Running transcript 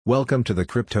Welcome to the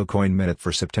Crypto Coin Minute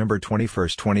for September 21,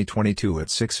 2022 at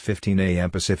 6:15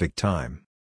 a.m. Pacific Time.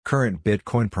 Current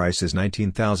Bitcoin price is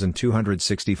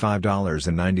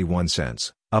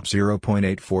 $19,265.91, up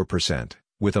 0.84%,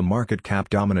 with a market cap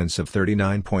dominance of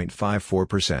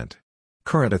 39.54%.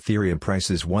 Current Ethereum price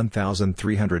is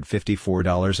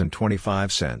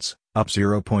 $1,354.25, up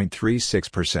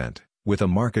 0.36%, with a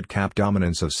market cap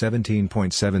dominance of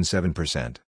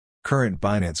 17.77%. Current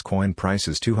Binance Coin price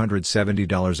is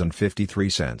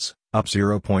 $270.53, up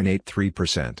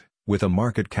 0.83%, with a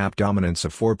market cap dominance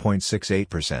of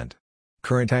 4.68%.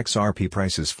 Current XRP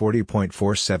price is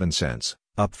 40.47 cents,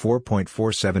 up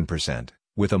 4.47%,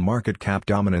 with a market cap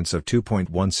dominance of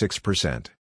 2.16%.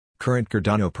 Current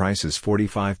Cardano price is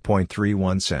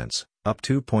 45.31 cents, up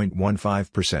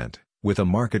 2.15%, with a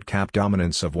market cap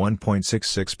dominance of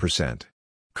 1.66%.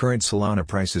 Current Solana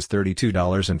price is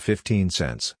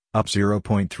 $32.15, up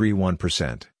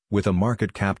 0.31%, with a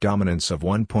market cap dominance of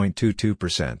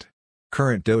 1.22%.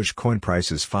 Current Dogecoin price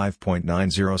is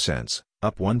 5.90 cents,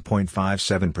 up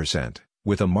 1.57%,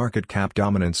 with a market cap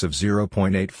dominance of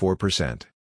 0.84%.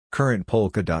 Current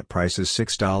Polkadot price is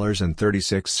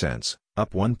 $6.36,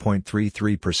 up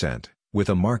 1.33%, with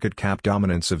a market cap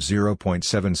dominance of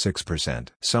 0.76%.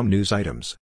 Some news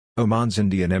items. Oman's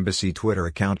Indian Embassy Twitter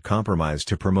account compromised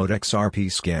to promote XRP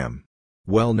scam.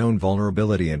 Well-known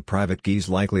vulnerability in private keys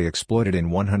likely exploited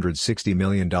in $160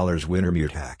 million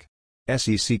Wintermute hack.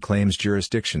 SEC claims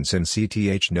jurisdiction since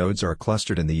CTH nodes are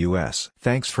clustered in the U.S.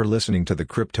 Thanks for listening to the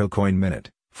Crypto Coin Minute.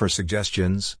 For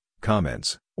suggestions,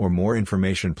 comments, or more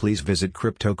information, please visit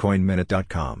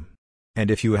CryptoCoinMinute.com. And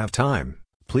if you have time,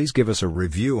 please give us a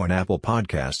review on Apple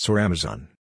Podcasts or Amazon.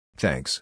 Thanks.